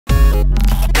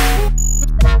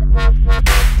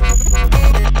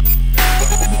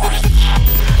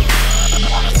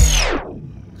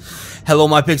Hello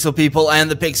my Pixel people, I am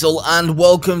the Pixel and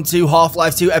welcome to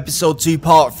Half-Life 2 Episode 2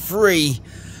 Part 3.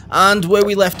 And where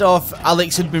we left off,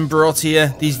 Alyx had been brought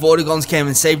here. These Vortigons came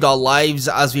and saved our lives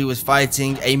as we was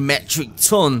fighting a metric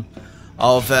ton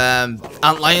of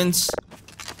antlions.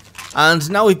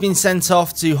 And now we've been sent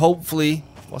off to hopefully...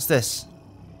 What's this?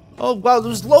 Oh wow,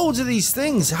 there's loads of these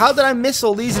things. How did I miss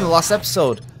all these in the last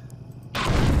episode?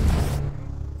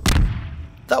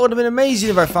 That would have been amazing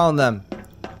if I found them.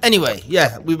 Anyway,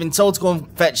 yeah, we've been told to go and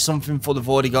fetch something for the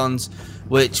Vortigons,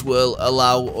 which will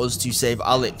allow us to save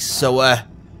Alyx. So,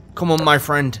 come on, my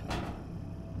friend.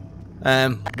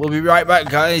 We'll be right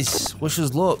back, guys. Wish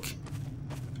us luck.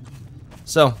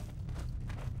 So,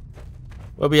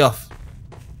 where are we off?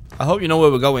 I hope you know where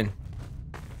we're going.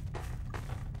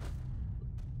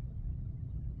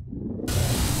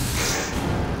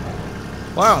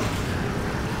 Wow.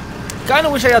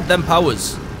 Kinda wish I had them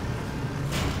powers.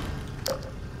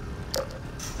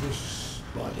 This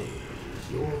body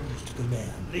is yours to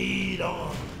command. Lead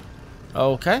on.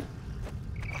 Okay.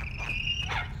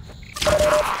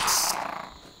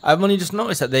 I've only just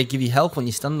noticed that they give you health when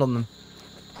you stand on them.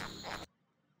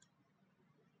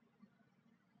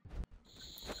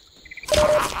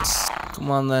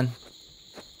 Come on then.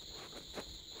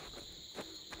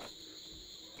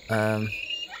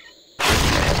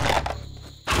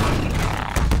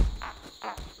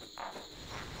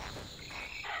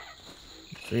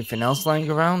 Anything else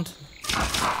lying around?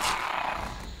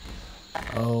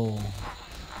 Oh.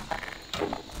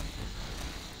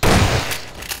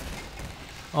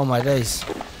 Oh my days.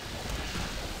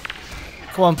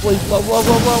 Come on, please. Blow, blow,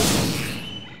 blow, blow.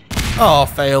 Oh,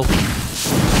 fail.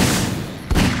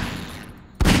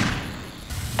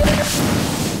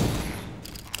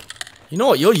 You know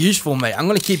what? You're useful, mate. I'm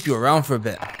going to keep you around for a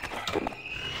bit.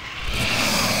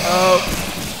 Oh.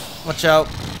 Watch out.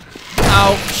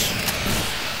 Ouch.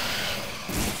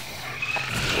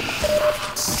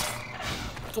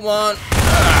 Come on.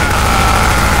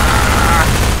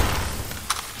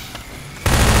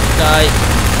 Die.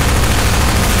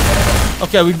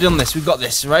 Okay, we've done this. We've got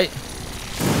this, right?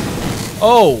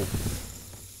 Oh.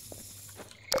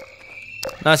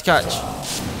 Nice catch.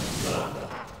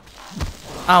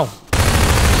 Ow.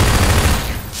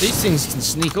 These things can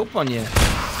sneak up on you.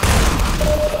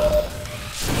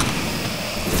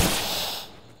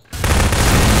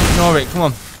 Ignore it. Come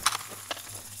on.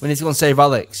 We need to go and save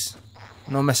Alyx.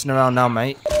 No messing around now,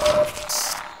 mate.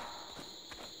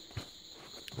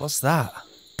 What's that?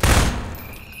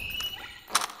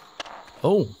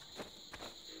 Oh.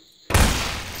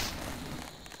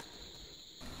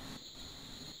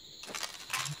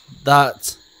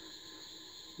 That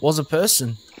was a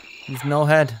person with no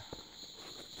head.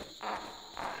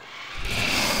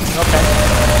 Okay.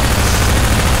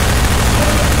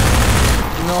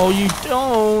 No, you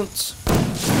don't.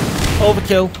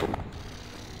 Overkill.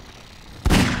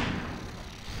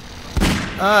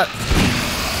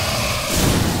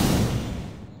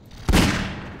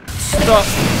 Stop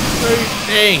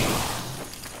moving.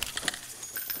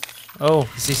 Oh,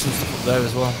 I see some stuff up there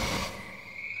as well.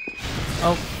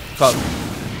 Oh, can't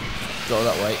go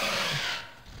that way.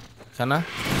 Can I?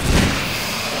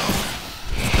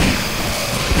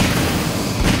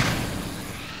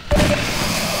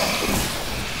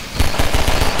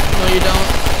 No, you don't.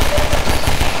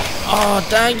 Oh,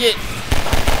 dang it.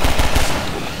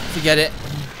 Forget it.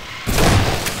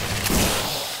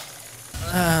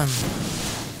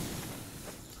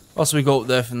 Also, we go up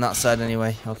there from that side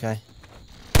anyway. Okay.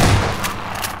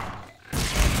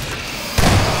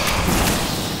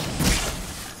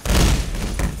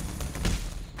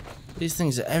 These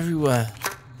things are everywhere.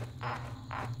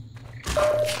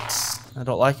 I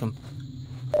don't like them.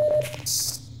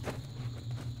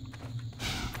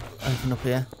 Anything up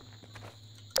here?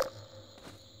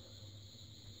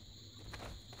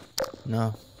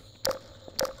 No.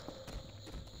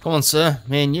 Come on, sir.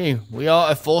 Me and you. We are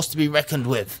a force to be reckoned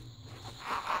with.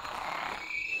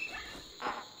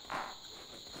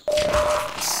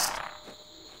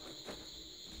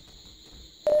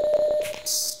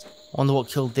 I wonder what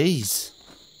killed these.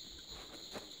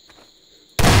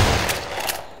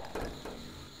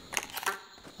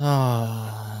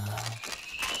 Ah.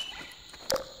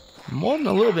 I'm more than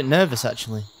a little bit nervous,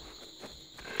 actually.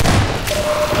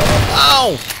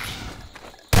 Ow!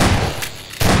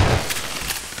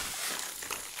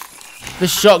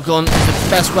 This shotgun is the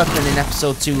best weapon in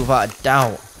episode 2 without a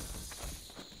doubt.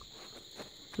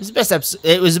 It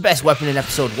was the best weapon in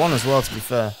episode 1 as well, to be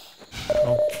fair.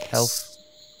 Oh, health.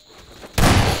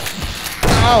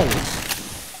 Ow!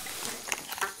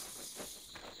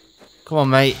 Come on,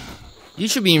 mate. You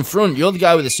should be in front. You're the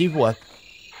guy with the super weapon.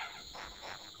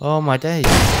 Oh my days.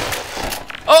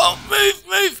 Oh, move,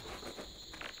 move!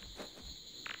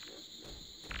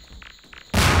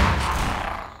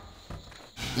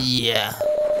 Yeah.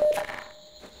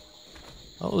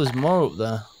 Oh, there's more up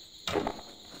there.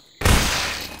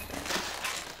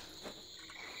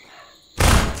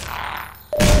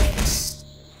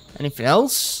 Anything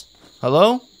else?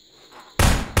 Hello?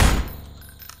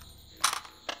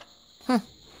 Huh.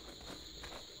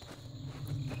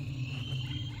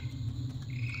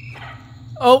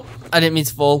 Oh, I didn't mean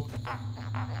to fall.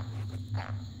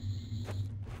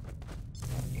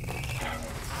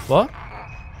 What?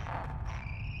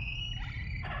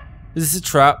 Is this a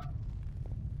trap?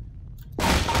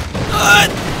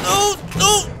 No,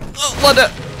 no! Oh,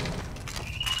 ladder!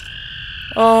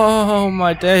 Oh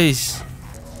my days.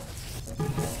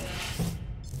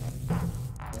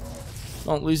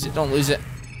 Don't lose it, don't lose it.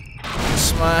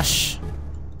 Smash.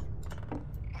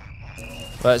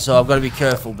 Right, so I've got to be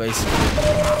careful, basically.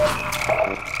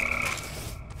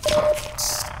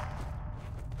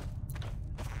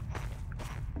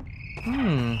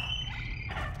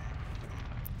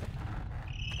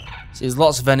 See, there's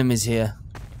lots of enemies here.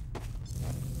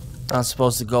 I'm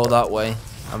supposed to go that way,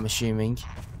 I'm assuming.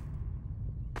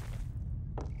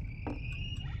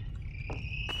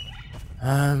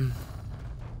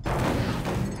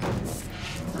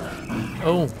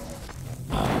 Oh.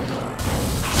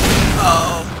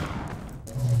 Oh.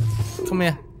 Come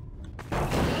here.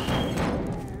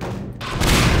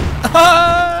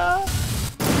 Ah!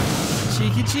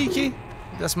 Cheeky, cheeky.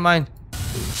 That's mine.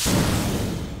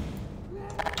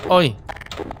 Oi.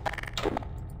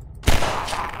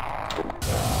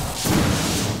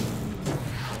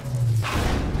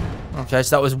 Okay,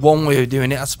 so that was one way of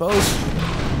doing it, I suppose.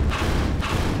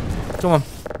 Come on.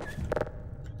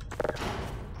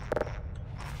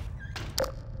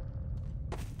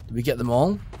 Did we get them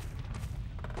all?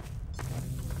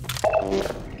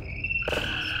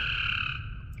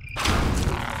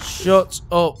 Shut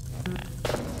up.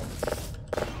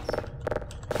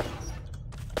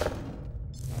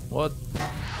 What?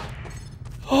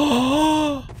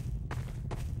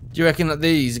 Do you reckon that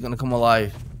these are going to come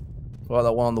alive? Or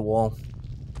that one on the wall?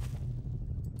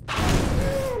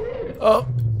 Oh.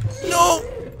 No!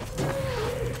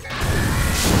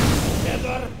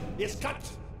 It's cut.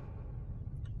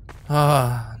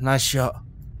 Ah, nice shot.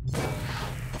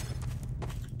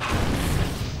 I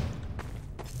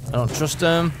don't trust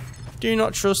them. Do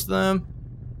not trust them.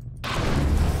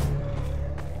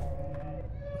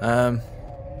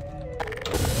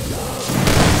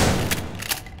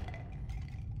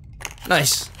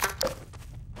 Nice.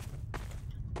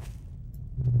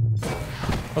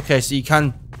 Okay, so you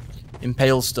can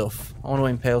impale stuff. I want to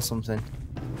impale something.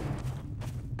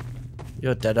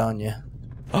 You're dead, aren't you?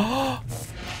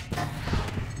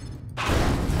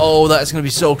 Oh, that's going to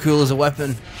be so cool as a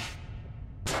weapon.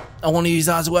 I want to use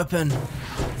that as a weapon.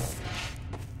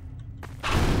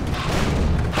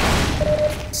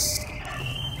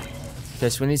 Okay,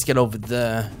 so we need to get over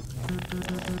there.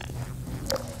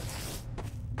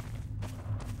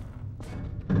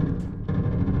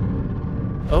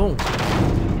 Oh.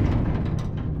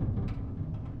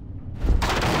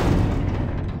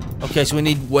 Okay, so we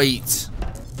need weight.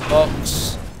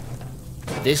 Box.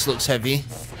 This looks heavy.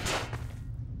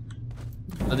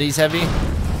 Are these heavy?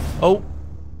 Oh.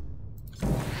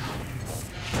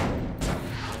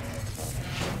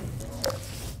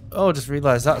 Oh, I just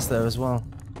realised that's there as well.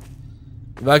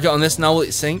 If I get on this now, will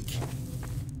it sink?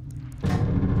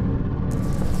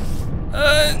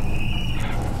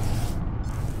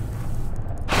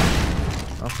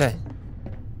 Okay.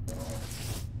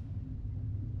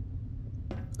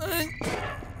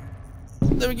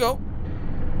 There we go.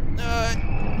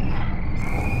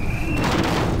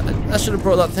 I should have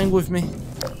brought that thing with me.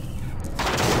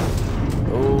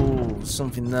 Oh,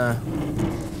 something there.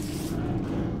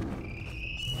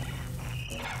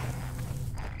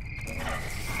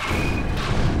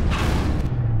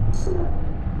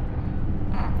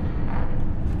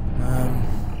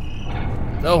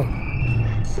 Oh.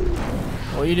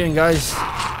 What are you doing, guys?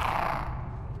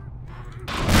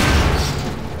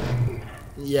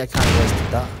 Yeah, I kind of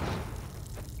wasted that.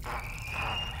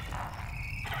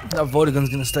 That Vortigern's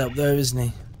gonna stay up there, isn't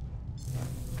he?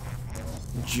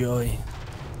 Joy.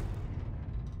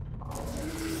 Oh,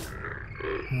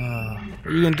 what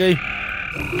are you gonna do?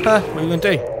 Huh? What are you gonna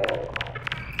do?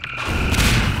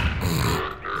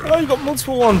 Oh, you got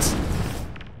multiple ones.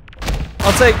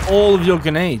 I'll take all of your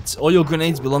grenades. All your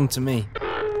grenades belong to me.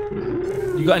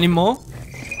 You got any more?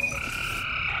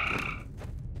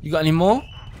 You got any more?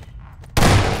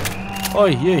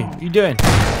 Oi, you. What are you doing?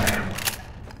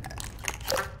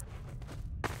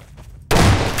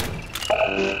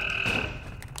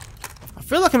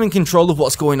 feel like I'm in control of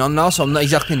what's going on now, so I'm not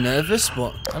exactly nervous,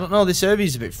 but I don't know, this area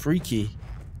is a bit freaky.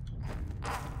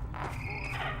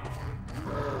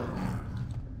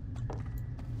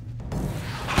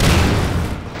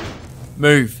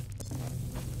 Move.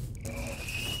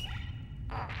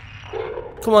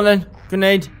 Come on then,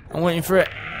 grenade. I'm waiting for it.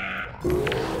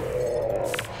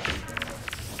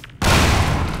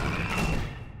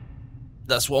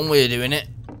 That's one way of doing it.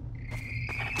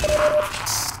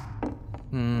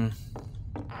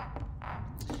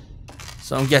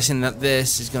 So I'm guessing that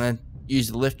this is going to use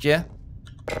the lift, yeah?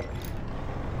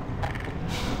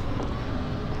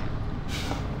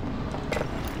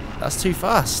 That's too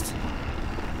fast.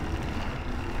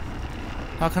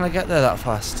 How can I get there that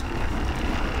fast?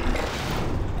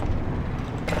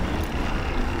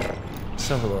 Let's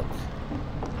have a look.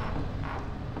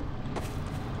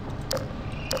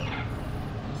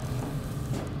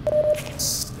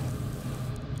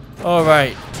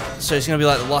 Alright, so it's going to be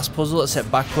like the last puzzle that's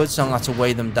set backwards, so I'm going to have to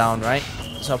weigh them down, right?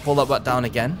 So I'll pull that back down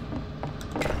again.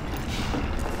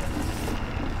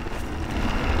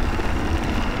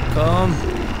 Come.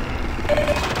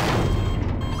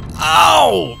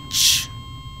 Ouch!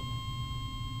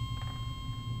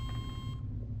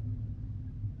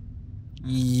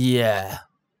 Yeah.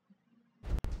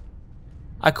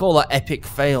 I call that epic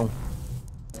fail.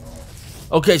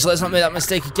 Okay, so let's not make that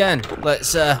mistake again.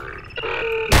 Let's,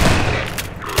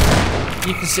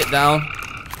 you can sit down.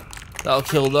 That'll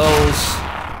kill those.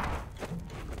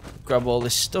 Grab all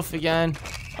this stuff again.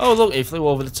 Oh, look, it flew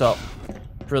over the top.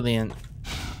 Brilliant.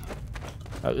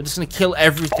 Right, we're just going to kill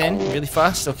everything really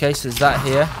fast. Okay, so there's that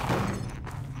here.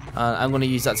 And I'm going to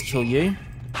use that to kill you.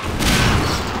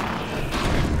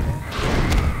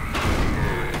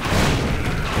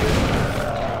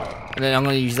 And then I'm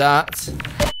going to use that.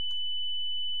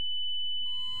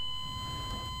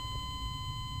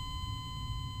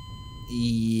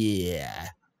 Yeah.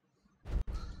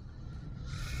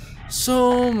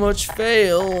 So much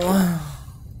fail.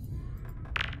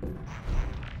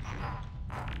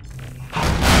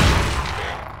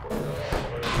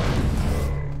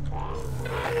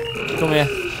 Come here.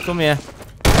 Come here.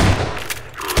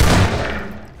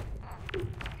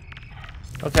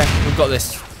 Okay, we've got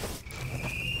this.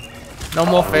 No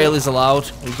more failures allowed.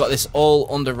 We've got this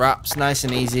all under wraps, nice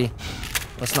and easy.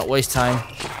 Let's not waste time.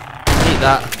 Eat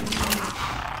that.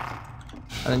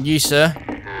 And then you, sir.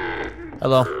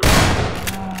 Hello.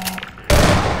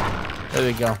 There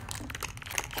we go.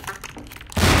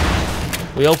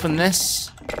 We open this.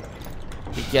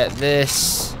 We get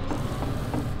this.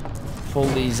 Pull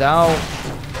these out.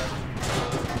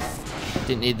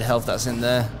 Didn't need the health that's in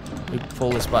there. We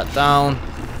pull this back down.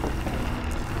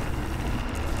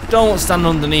 Don't stand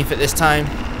underneath it this time.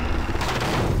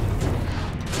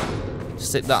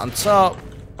 Stick that on top.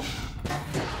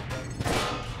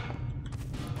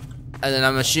 And then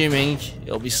I'm assuming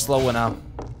it'll be slower now.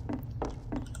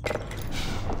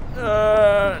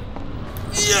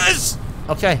 Yes!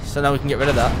 Okay, so now we can get rid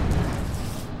of that.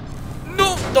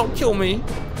 No, don't kill me.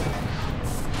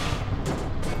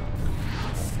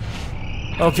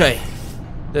 Okay,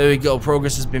 there we go.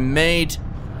 Progress has been made.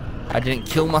 I didn't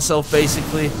kill myself,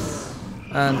 basically.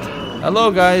 And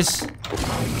hello, guys.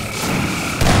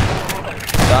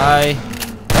 Die,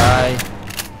 die.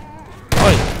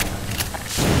 Oi.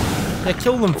 Yeah,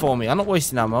 kill them for me. I'm not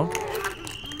wasting ammo.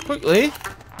 Quickly.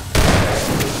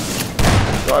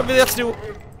 Do I really have to do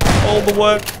all the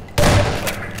work?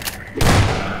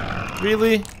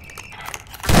 Really?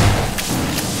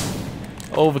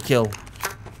 Overkill.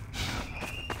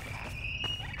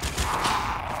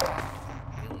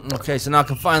 Okay, so now I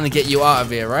can finally get you out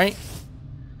of here, right?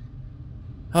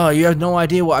 Oh, you have no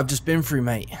idea what I've just been through,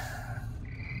 mate. It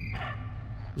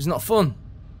was not fun.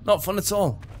 Not fun at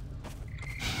all.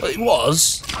 Well, it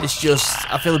was. It's just,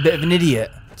 I feel a bit of an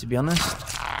idiot, to be honest.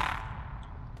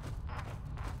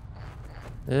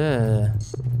 Yeah.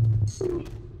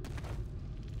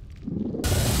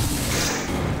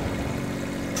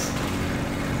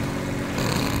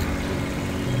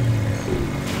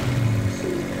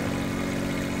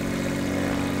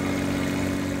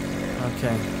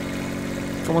 Okay.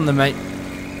 Come on then, mate.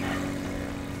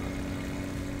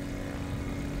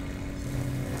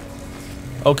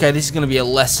 Okay, this is going to be a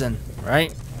lesson,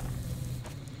 right?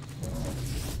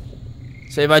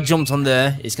 So if I jumped on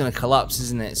there, it's going to collapse,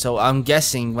 isn't it? So I'm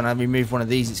guessing when I remove one of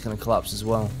these, it's going to collapse as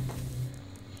well.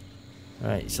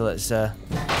 Alright, so let's... Okay,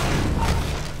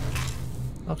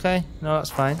 no,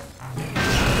 that's fine.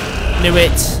 Knew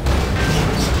it.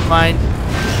 Mine.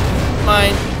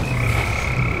 Mine.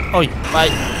 Oh,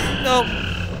 right. No.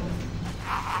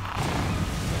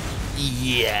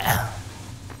 Yeah.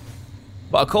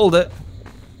 But I called it.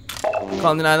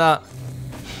 Can't deny that.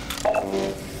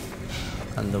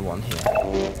 And the one here.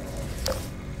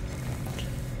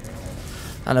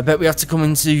 And I bet we have to come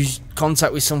into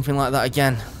contact with something like that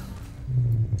again.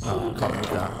 Oh, I can't move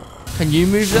that. Can you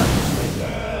move that?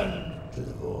 To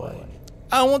the void.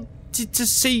 I wanted to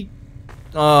see...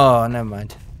 Oh, never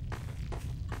mind.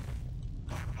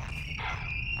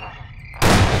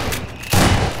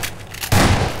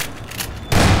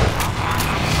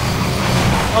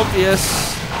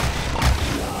 Obvious.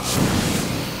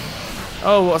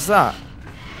 Oh, what's that?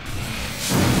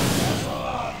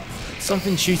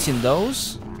 Something shooting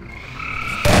those?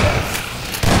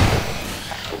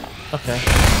 Okay.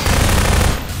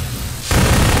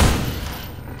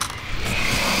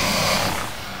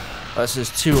 That's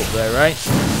just two up there, right?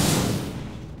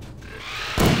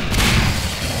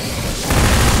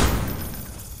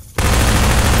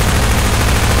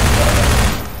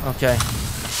 Okay.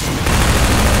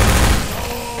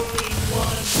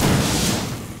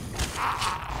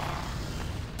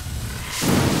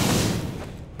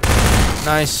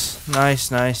 Nice,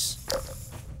 nice, nice.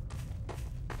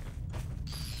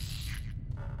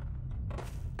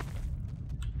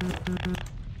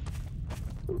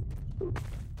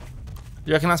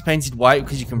 You reckon that's painted white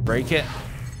because you can break it?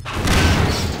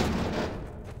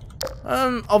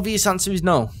 Obvious answer is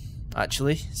no,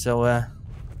 actually. So,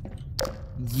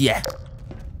 yeah.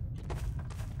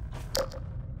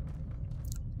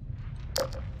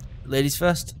 Ladies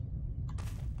first.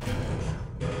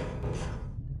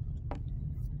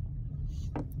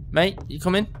 Mate, you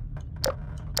coming?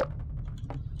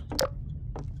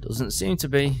 Doesn't seem to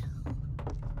be.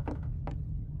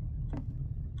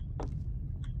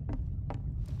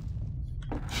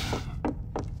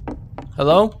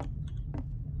 Hello?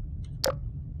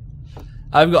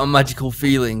 I've got a magical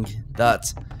feeling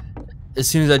that as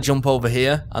soon as I jump over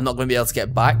here, I'm not going to be able to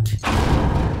get back.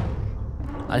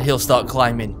 And he'll start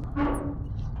climbing.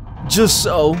 Just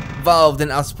so Valve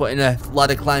didn't have to put in a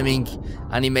ladder climbing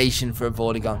animation for a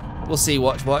Vortigon. We'll see,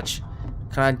 watch, watch.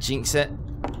 Can I jinx it?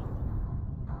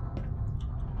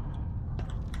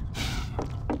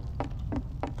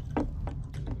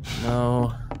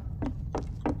 No.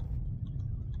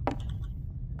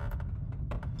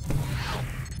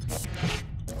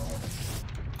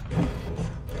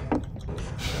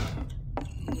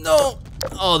 No!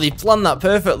 Oh, they planned that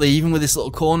perfectly, even with this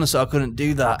little corner, so I couldn't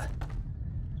do that.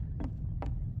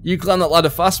 You climb that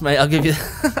ladder fast, mate. I'll give you...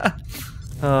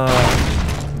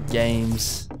 Oh,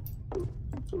 games.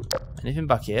 Anything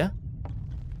back here?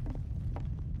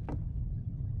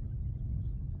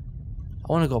 I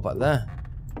want to go back there.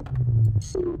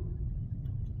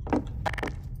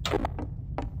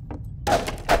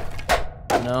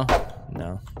 No,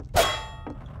 no.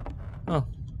 Oh.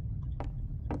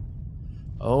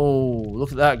 Oh,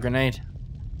 look at that grenade.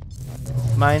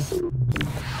 Mine.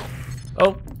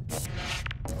 Oh.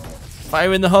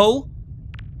 Fire in the hole.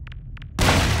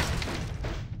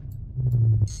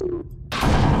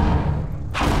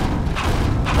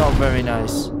 Not very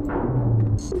nice.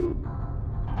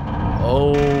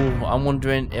 Oh, I'm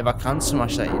wondering if I can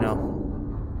smash that, you know.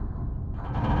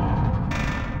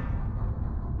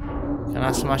 Can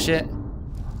I smash it?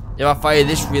 If I fire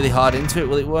this really hard into it,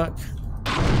 will it work?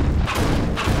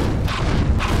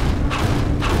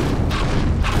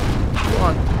 Come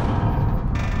on.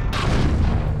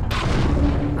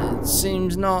 It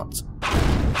seems not.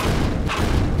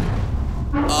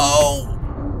 Oh!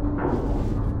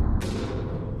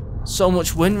 So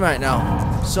much wind right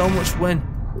now. So much wind.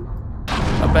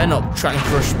 I better not try and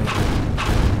crush me.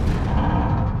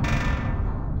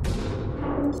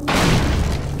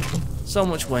 So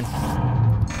much wind.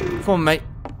 Come on, mate.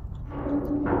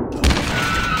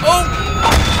 Oh!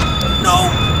 No!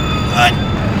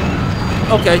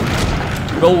 Okay.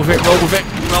 Roll with it, roll with it,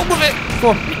 roll with it. Come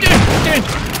on, what are you doing? What are you doing?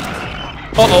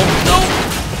 Uh-oh. No!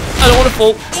 I don't want to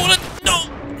fall. I don't want to... No!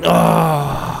 Oh.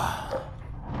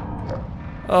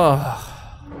 Oh.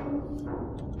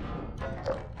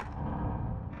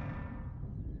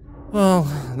 Well,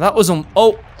 that was on...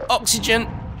 Oh, oxygen.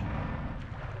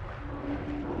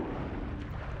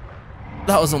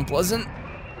 That was unpleasant.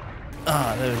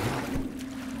 Ah, there we go.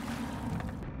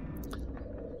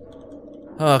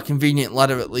 Oh, convenient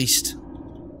ladder at least.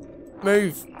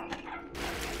 Move.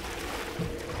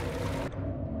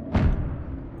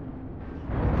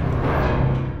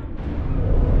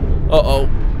 Uh-oh.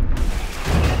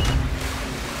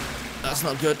 That's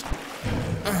not good.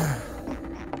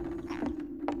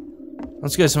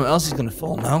 Let's go. Someone else is going to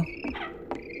fall now.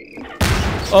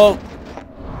 Oh.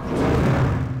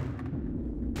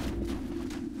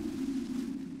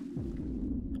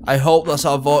 I hope that's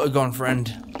our Vortigon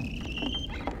friend.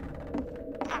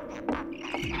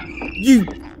 You...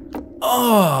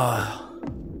 Oh...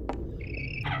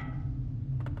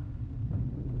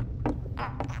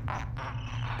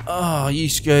 Oh, you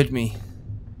scared me.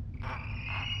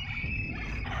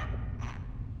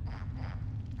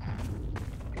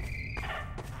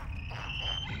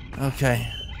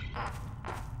 Okay.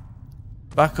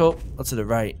 Back up or to the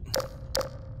right?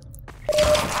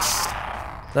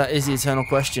 That is the eternal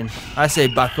question. I say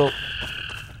back up.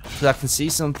 Because I can see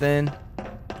something.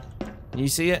 Can you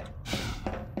see it?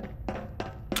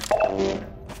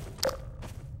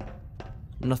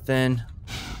 Nothing.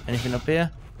 Anything up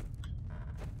here?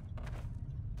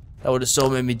 That would have so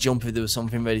made me jump if there was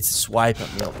something ready to swipe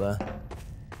at me up there.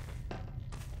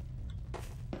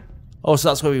 Oh, so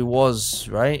that's where he was,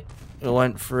 right? We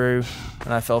went through,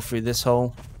 and I fell through this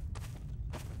hole.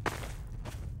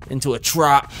 Into a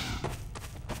trap.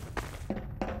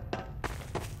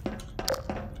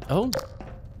 Oh.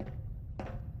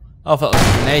 Oh, I thought it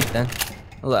was a grenade then.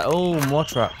 I was like, oh, more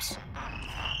traps.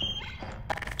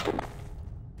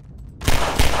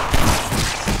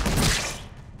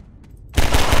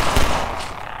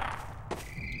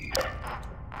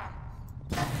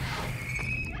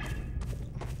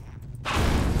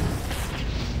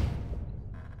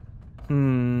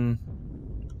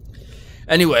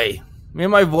 Anyway, me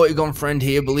and my Vortigon friend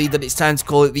here believe that it's time to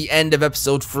call it the end of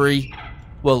episode 3.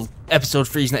 Well, episode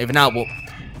 3 is not even out, but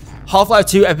Half-Life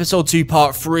 2 episode 2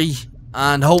 part 3.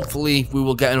 And hopefully we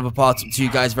will get another part to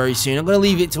you guys very soon. I'm going to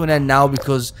leave it to an end now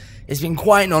because it's been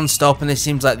quite non-stop and this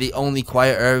seems like the only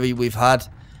quiet area we've had.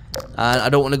 And I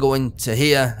don't want to go into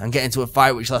here and get into a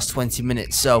fight which lasts 20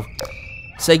 minutes. So,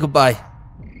 say goodbye.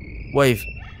 Wave.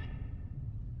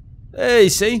 Hey,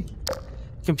 see?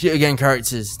 Computer game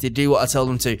characters, they do what I tell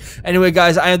them to. Anyway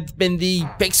guys, I have been the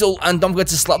Pixel, and don't forget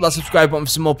to slap that subscribe button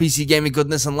for some more PC gaming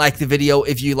goodness, and like the video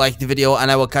if you like the video, and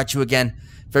I will catch you again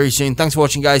very soon. Thanks for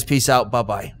watching guys, peace out, bye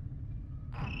bye.